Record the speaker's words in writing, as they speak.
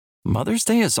Mother's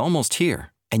Day is almost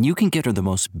here, and you can get her the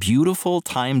most beautiful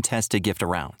time-tested gift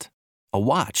around. A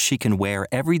watch she can wear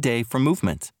every day from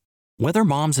Movement. Whether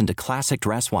mom's into classic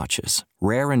dress watches,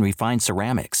 rare and refined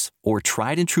ceramics, or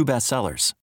tried and true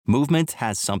bestsellers, Movement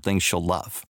has something she'll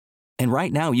love. And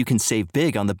right now you can save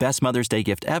big on the best Mother's Day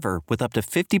gift ever with up to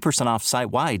 50% off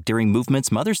site-wide during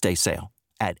Movement's Mother's Day sale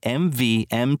at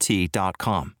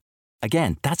MVMT.com.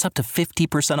 Again, that's up to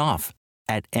 50% off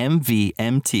at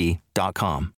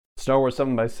MVMT.com. Star Wars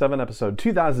 7x7, episode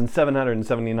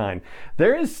 2779.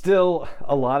 There is still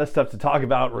a lot of stuff to talk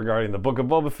about regarding the Book of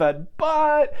Boba Fett,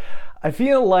 but I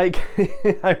feel like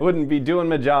I wouldn't be doing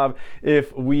my job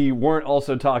if we weren't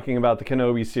also talking about the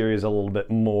Kenobi series a little bit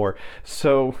more.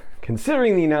 So,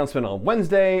 considering the announcement on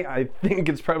Wednesday, I think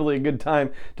it's probably a good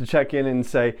time to check in and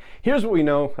say, here's what we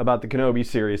know about the Kenobi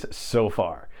series so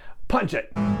far. Punch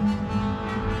it!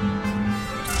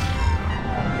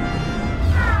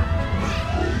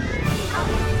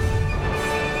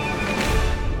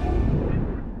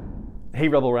 Hey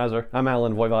Rebel Rouser, I'm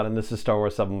Alan Voivod and this is Star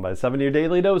Wars 7x7, your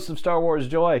daily dose of Star Wars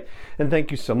joy, and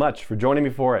thank you so much for joining me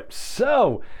for it.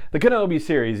 So, the Kenobi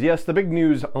series. Yes, the big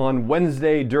news on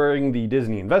Wednesday during the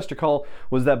Disney investor call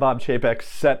was that Bob Chapek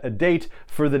set a date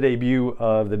for the debut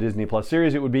of the Disney Plus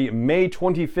series. It would be May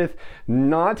 25th,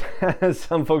 not as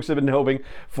some folks have been hoping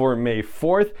for May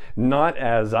 4th, not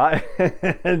as I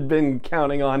had been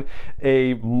counting on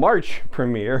a March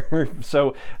premiere.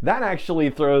 So that actually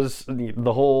throws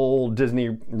the whole Disney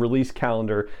release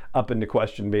calendar up into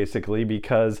question, basically,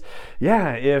 because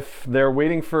yeah, if they're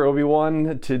waiting for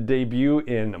Obi-Wan to debut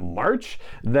in March,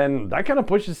 then that kind of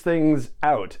pushes things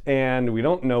out, and we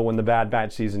don't know when the Bad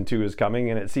Batch season 2 is coming,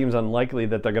 and it seems unlikely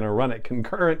that they're going to run it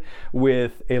concurrent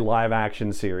with a live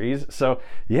action series. So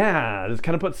yeah, this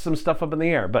kind of puts some stuff up in the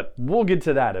air, but we'll get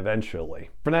to that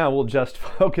eventually. For now, we'll just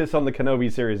focus on the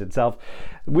Kenobi series itself.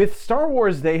 With Star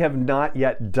Wars, they have not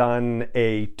yet done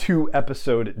a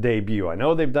 2-episode debut. I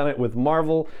know they've done it with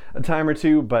Marvel a time or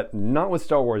two, but not with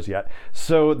Star Wars yet.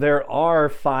 So there are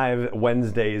 5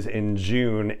 Wednesdays in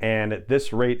June, and at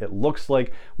this rate, it looks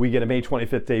like we get a May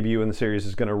 25th debut, and the series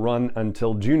is going to run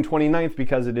until June 29th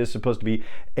because it is supposed to be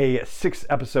a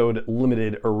 6-episode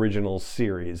limited original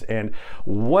series. And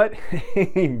what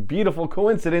a beautiful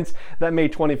coincidence that May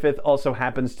 25th also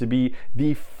happens to be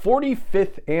the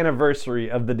 45th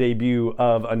anniversary of the debut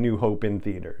of A New Hope in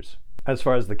theaters. As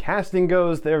far as the casting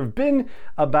goes, there have been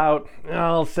about,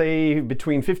 I'll say,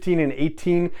 between 15 and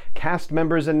 18 cast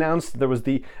members announced. There was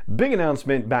the big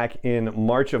announcement back in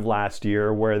March of last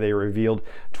year where they revealed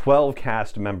 12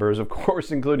 cast members, of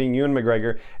course, including Ewan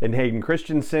McGregor and Hayden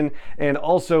Christensen, and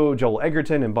also Joel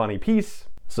Edgerton and Bonnie Peace.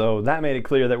 So that made it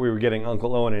clear that we were getting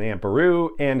Uncle Owen and Aunt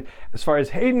Beru. And as far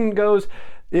as Hayden goes,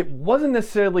 it wasn't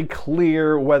necessarily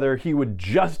clear whether he would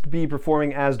just be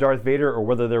performing as Darth Vader or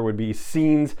whether there would be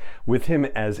scenes with him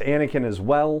as Anakin as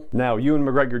well. Now, Ewan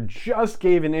McGregor just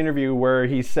gave an interview where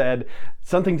he said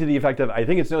something to the effect of, I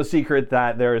think it's no secret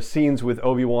that there are scenes with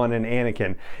Obi-Wan and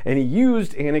Anakin. And he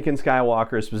used Anakin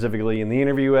Skywalker specifically in the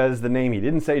interview as the name. He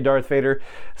didn't say Darth Vader.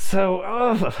 So,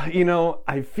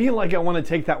 I feel like I want to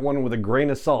take that one with a grain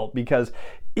of salt, because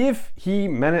if he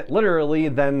meant it literally,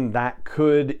 then that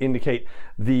could indicate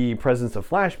the presence of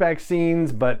flashback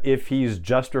scenes, but if he's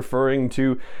just referring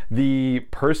to the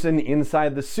person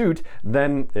inside the suit,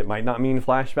 then it might not mean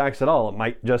flashbacks at all. It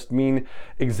might just mean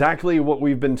exactly what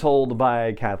we've been told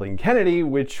by Kathleen Kennedy,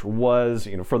 which was,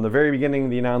 from the very beginning,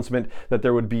 the announcement that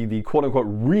there would be the quote-unquote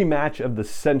rematch of the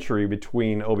century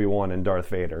between Obi-Wan and Darth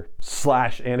Vader /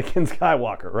 Anakin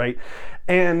Skywalker, right?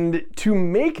 And to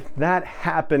make that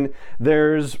happen,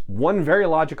 there's one very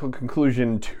logical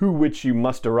conclusion to which you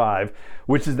must arrive,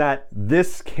 which is that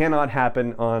this cannot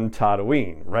happen on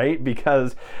Tatooine, right?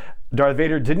 Because Darth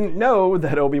Vader didn't know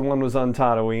that Obi-Wan was on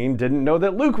Tatooine, didn't know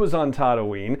that Luke was on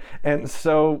Tatooine, and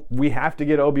so we have to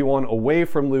get Obi-Wan away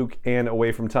from Luke and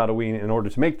away from Tatooine in order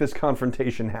to make this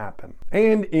confrontation happen.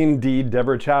 And indeed,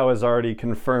 Deborah Chow has already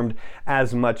confirmed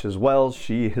as much as well.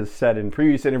 She has said in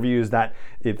previous interviews that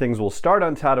things will start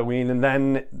on Tatooine and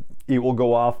then it will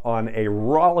go off on a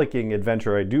rollicking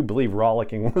adventure. I do believe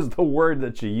rollicking was the word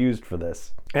that she used for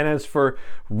this. And as for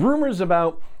rumors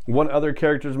about what other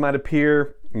characters might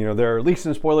appear, there are leaks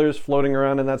and spoilers floating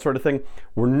around and that sort of thing.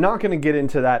 We're not going to get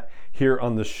into that here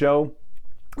on the show.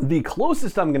 The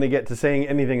closest I'm going to get to saying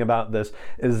anything about this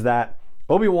is that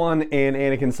Obi-Wan and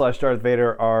Anakin / Darth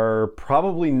Vader are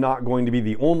probably not going to be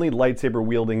the only lightsaber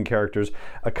wielding characters.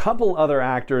 A couple other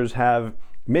actors have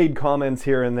made comments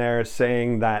here and there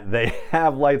saying that they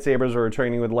have lightsabers or are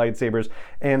training with lightsabers,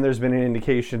 and there's been an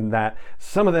indication that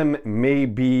some of them may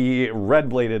be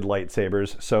red-bladed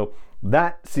lightsabers. So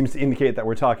That seems to indicate that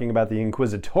we're talking about the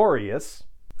Inquisitorius.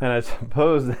 And I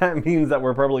suppose that means that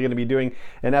we're probably going to be doing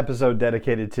an episode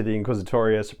dedicated to the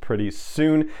Inquisitorius pretty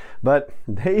soon, but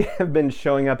they have been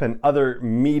showing up in other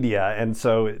media, and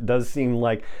so it does seem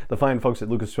like the fine folks at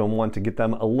Lucasfilm want to get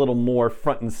them a little more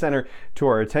front and center to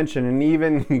our attention. And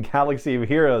even Galaxy of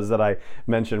Heroes that I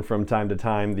mentioned from time to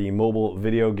time, the mobile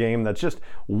video game that's just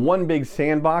one big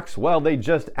sandbox, well, they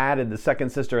just added the second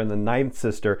sister and the ninth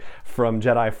sister from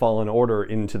Jedi Fallen Order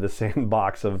into the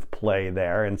sandbox of play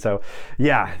there. And so,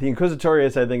 yeah, the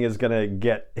Inquisitorius, I think, is going to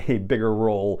get a bigger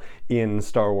role in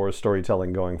Star Wars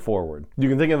storytelling going forward. You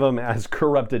can think of them as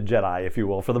corrupted Jedi, if you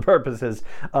will, for the purposes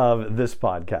of this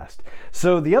podcast.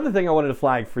 So the other thing I wanted to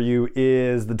flag for you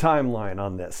is the timeline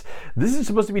on this. This is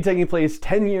supposed to be taking place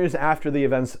 10 years after the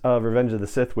events of Revenge of the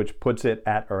Sith, which puts it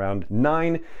at around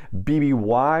 9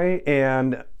 BBY,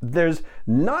 and there's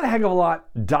not a heck of a lot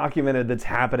documented that's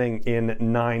happening in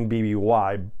 9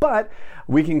 BBY, but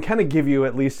we can kind of give you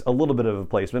at least a little bit of a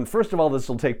placement. First of all, this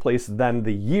will take place then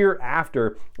the year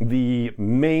after the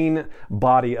main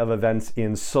body of events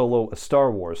in Solo: A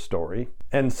Star Wars Story.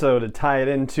 And so to tie it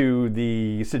into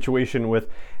the situation with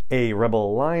a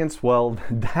Rebel Alliance, well,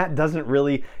 that doesn't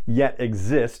really yet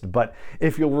exist, but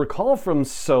if you'll recall from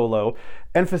Solo,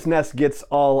 Enfys Nest gets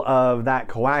all of that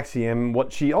coaxium.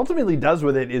 What she ultimately does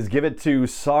with it is give it to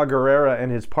Saw Gerrera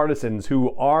and his partisans,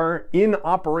 who are in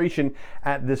operation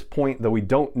at this point, though we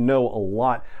don't know a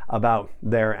lot about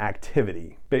their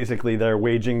activity. Basically, they're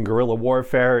waging guerrilla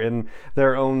warfare in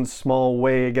their own small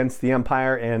way against the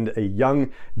Empire, and a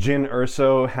young Jyn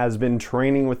Erso has been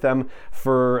training with them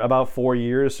for about 4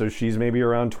 years, so she's maybe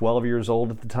around 12 years old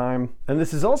at the time. And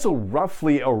this is also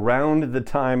roughly around the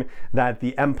time that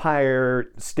the Empire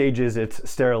stages its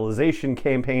sterilization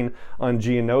campaign on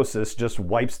Geonosis, just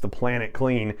wipes the planet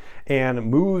clean, and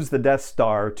moves the Death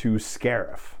Star to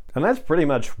Scarif. And that's pretty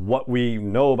much what we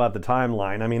know about the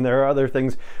timeline. I mean, there are other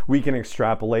things we can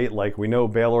extrapolate, like we know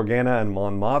Bail Organa and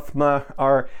Mon Mothma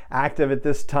are active at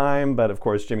this time, but of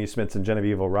course Jimmy Smits and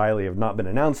Genevieve O'Reilly have not been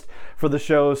announced for the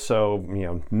show, so,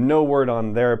 no word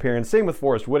on their appearance. Same with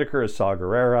Forrest Whitaker as Saw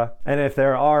Gerrera. And if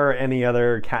there are any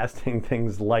other casting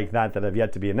things like that that have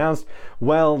yet to be announced,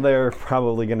 well, they're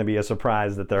probably going to be a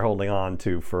surprise that they're holding on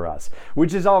to for us,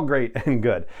 which is all great and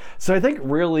good. So I think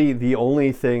really the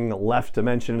only thing left to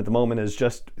mention at the moment is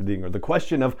just the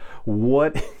question of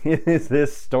what is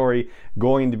this story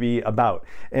going to be about.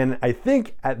 And I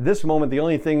think at this moment the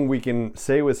only thing we can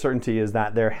say with certainty is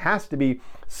that there has to be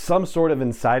some sort of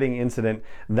inciting incident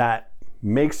that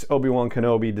makes Obi-Wan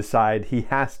Kenobi decide he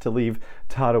has to leave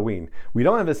Tatooine. We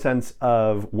don't have a sense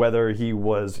of whether he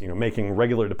was, making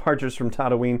regular departures from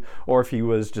Tatooine, or if he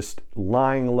was just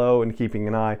lying low and keeping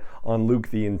an eye on Luke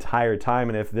the entire time,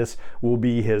 and if this will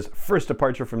be his first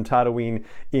departure from Tatooine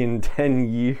in 10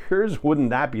 years. Wouldn't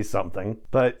that be something?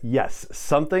 But yes,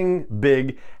 something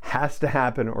big has to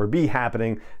happen or be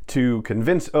happening to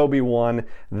convince Obi-Wan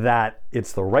that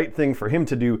it's the right thing for him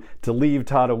to do to leave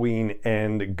Tatooine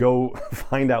and go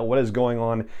find out what is going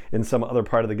on in some other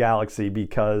part of the galaxy,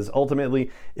 because ultimately,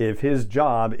 if his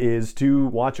job is to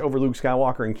watch over Luke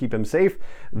Skywalker and keep him safe,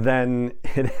 then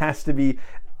it has to be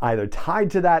either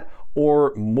tied to that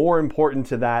or more important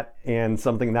to that, and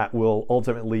something that will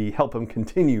ultimately help him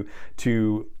continue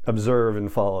to observe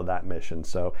and follow that mission.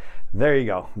 So there you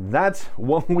go. That's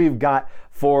what we've got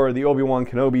for the Obi-Wan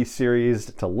Kenobi series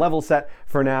to level set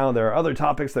for now. There are other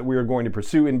topics that we are going to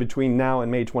pursue in between now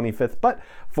and May 25th, but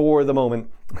for the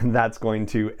moment, that's going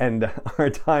to end our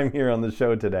time here on the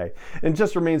show today. It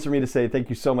just remains for me to say thank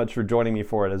you so much for joining me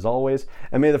for it as always,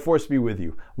 and may the Force be with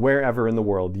you wherever in the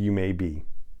world you may be.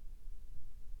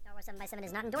 7x7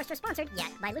 is not endorsed or sponsored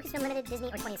yet by Lucasfilm Limited, Disney,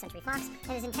 or 20th Century Fox,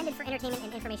 and is intended for entertainment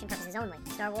and information purposes only.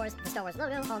 Star Wars, the Star Wars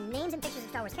logo, all names and pictures of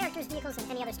Star Wars characters, vehicles, and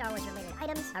any other Star Wars related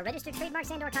items are registered trademarks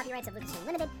and/or copyrights of Lucasfilm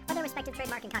Limited, or their respective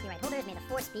trademark and copyright holders. May the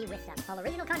Force be with them. All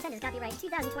original content is copyright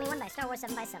 2021 by Star Wars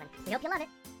 7x7. We hope you love it.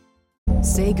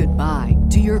 Say goodbye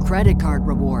to your credit card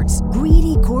rewards.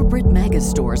 Greedy corporate mega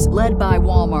stores, led by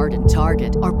Walmart and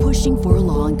Target, are pushing for a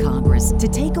law in Congress to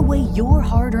take away your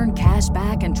hard-earned cash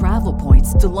back and travel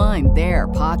points to line their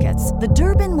pockets. The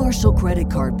Durbin-Marshall credit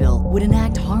card bill would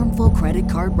enact harmful credit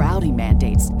card routing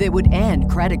mandates that would end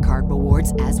credit card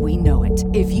rewards as we know it.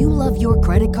 If you love your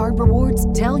credit card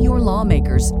rewards, tell your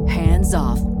lawmakers, hands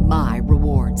off my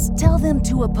rewards. Tell them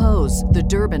to oppose the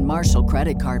Durbin-Marshall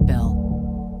credit card bill.